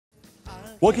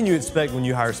What can you expect when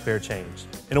you hire Spare Change?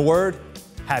 In a word,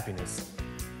 happiness.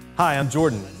 Hi, I'm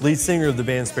Jordan, lead singer of the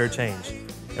band Spare Change,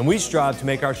 and we strive to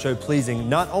make our show pleasing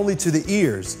not only to the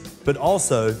ears, but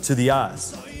also to the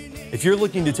eyes. If you're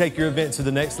looking to take your event to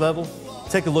the next level,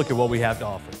 take a look at what we have to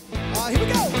offer. Here we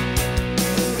go.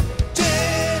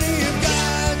 Daddy, I've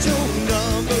got your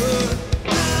number.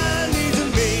 I need to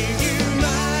make you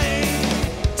mine.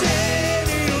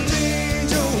 Daddy, don't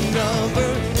change your number.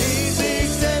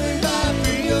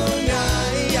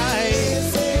 8675309.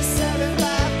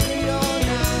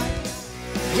 8675309.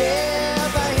 Yeah,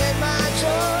 if I had my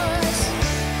choice,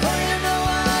 oh, you know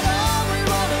I'd always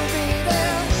want to be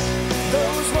there.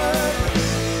 Those words.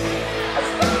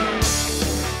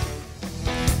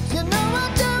 You know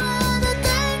I'd do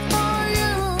anything for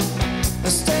you.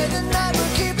 Stay the night, but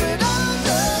keep it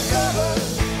undercover.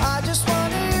 I just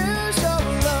want to use your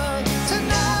love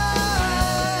tonight.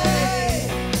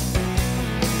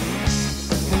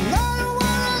 And I don't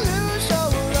want to lose your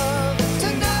love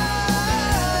tonight.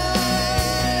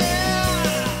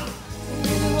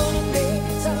 You don't want to make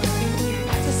it up.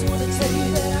 I just want to tell you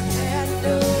that I've had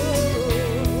enough.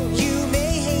 You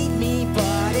may hate me,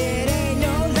 but it ain't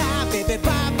no lie, baby.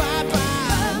 Bye, bye,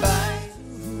 bye, bye.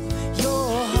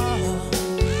 Your heart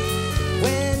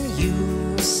when you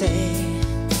say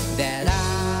that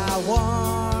I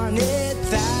want it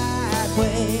that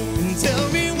way. Tell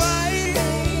me why.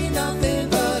 Ain't nothing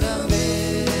but a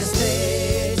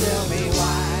mistake. Tell me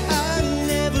why. I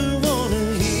never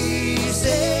wanna hear you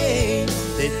say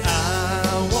that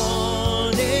I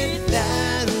want it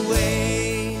that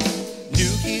way.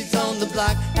 New kids on the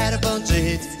block had a bunch of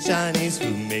hits. Chinese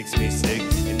food makes me sick,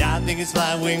 and I think it's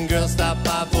fly when girls stop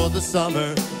by for the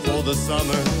summer. For the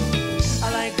summer,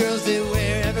 I like girls that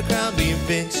wear Abercrombie and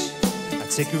Finch. I'd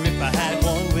take her if I had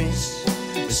one wish,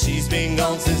 but she's been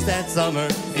gone since that summer.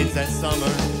 It's that summer.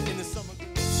 In the summer.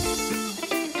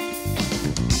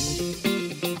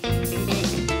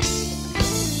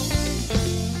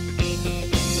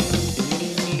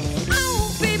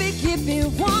 Oh, baby, give me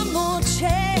one more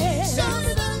chance.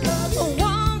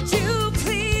 Won't you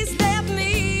please let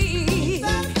me?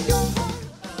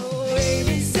 Oh,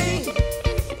 ABC.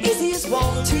 Easy as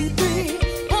 1, 2, 3.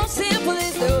 More simple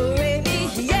as do, re, mi,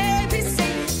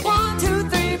 ABC. 1, 2,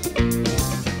 3.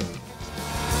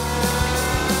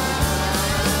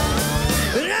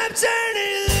 And I'm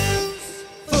turning loose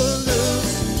for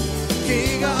loose.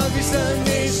 King of your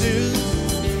Sunday shoes.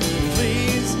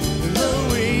 Please,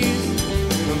 Louise,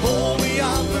 pull me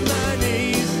off of my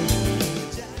knees.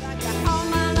 I got all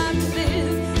my life to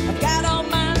live. I've got all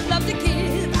my love to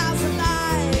give. I'll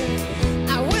survive.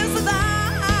 I will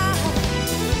survive.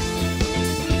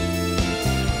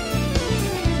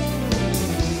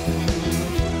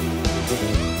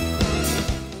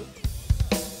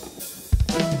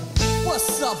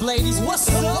 What's up, ladies? What's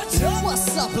up?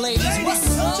 What's up, ladies?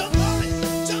 What's up? Jump on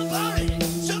it, jump on it,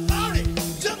 jump on it,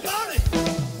 jump on it.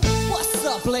 What's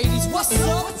up, ladies? What's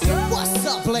up? What's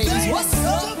up, ladies? What's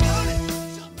up? Jump on it.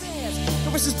 The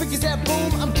rich speakers that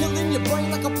boom, I'm killing your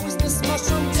brain like a poisonous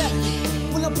mushroom death.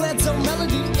 When I play some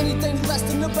melody, anything less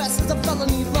than the best is a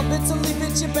felony. Love it to leave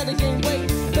it, you better gain weight.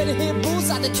 Better hit bulls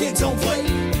out, the kids don't play.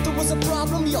 If there was a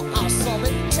problem, yo, I'll solve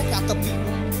it. Check out the beat.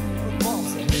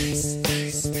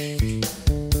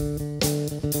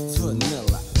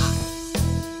 Vanilla Ice.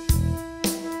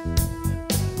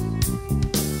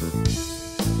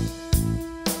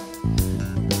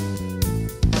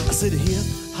 I said hip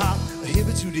hop, a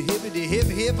hippie to the hippity hip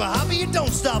hip a hoppy. You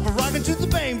don't stop a rockin' to the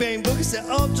bang bang boogie. Say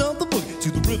up jump the boogie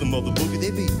to the rhythm of the boogie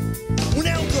they beat. When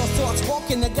that Girl starts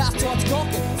walking, the guy starts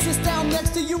talking. Sits down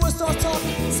next to you and starts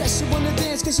talking. Says she wanna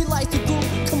dance cause she likes to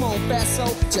groove. Come on, Fatso,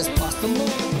 just bust the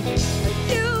move.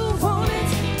 You want it.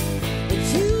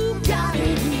 You got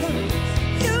it.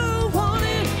 You want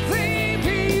it,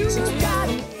 baby. You got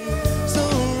it. so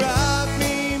rock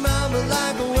me, mama,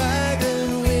 like a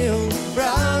wagon wheel.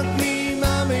 Rock me,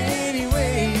 mama, any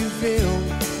way you feel.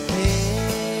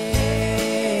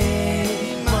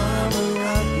 Hey, mama,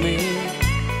 rock me.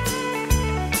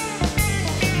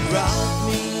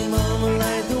 Rock me, mama,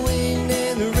 like the wind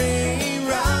and the rain.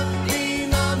 Rock me,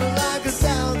 mama, like a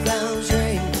southbound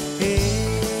train.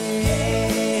 Hey,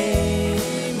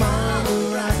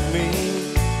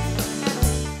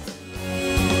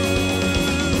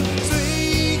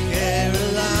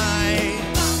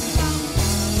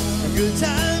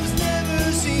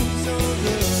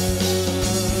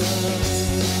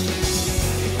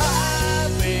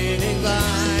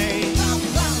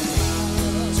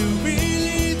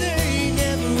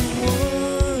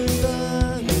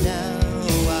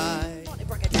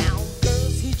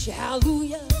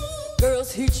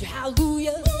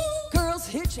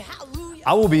 hit you, hallelujah.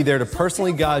 I will be there to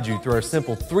personally guide you through our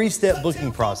simple 3-step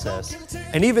booking process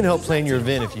and even help plan your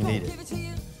event if you need it.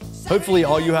 Hopefully,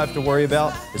 all you have to worry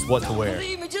about is what to wear.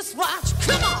 Believe me, just watch.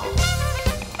 Come on.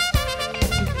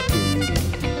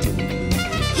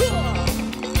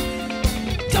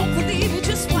 Don't believe me,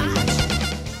 just watch.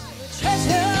 Treasure,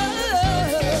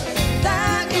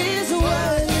 that is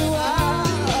what you are.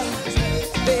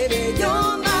 Baby,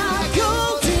 you're my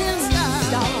golden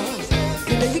star.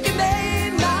 You know you can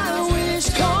make my wish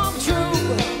come true.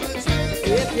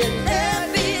 If you let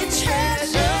me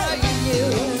treasure you.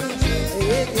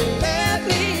 If you let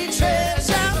me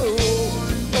treasure, oh,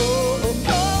 oh,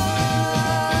 oh.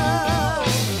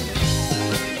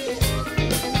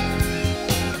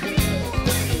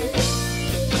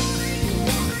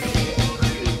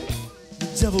 The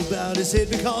devil bowed his head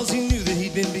because he knew that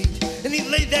he'd been beat. And he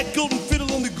laid that golden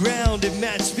fiddle on the ground at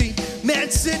Matt's feet.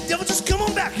 Matt said, devil, just come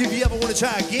on back if you ever want to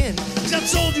try again. 'Cause I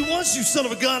told you once, you son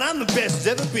of a gun, I'm the best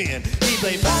there's ever been. He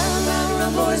played round, round,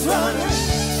 round, boys, run.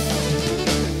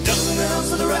 Doesn't round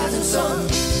to the rising sun.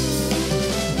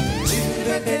 To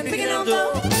that band picking on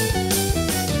the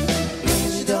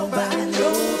brings you down by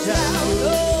goes out.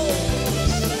 Oh.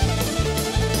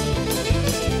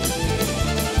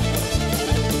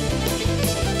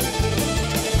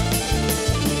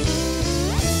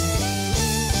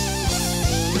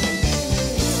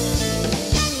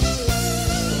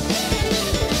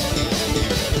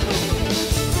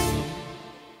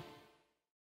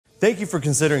 Thank you for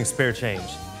considering Spare Change.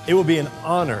 It will be an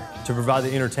honor to provide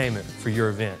the entertainment for your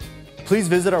event. Please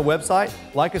visit our website,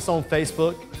 like us on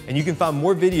Facebook, and you can find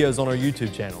more videos on our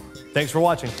YouTube channel. Thanks for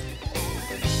watching.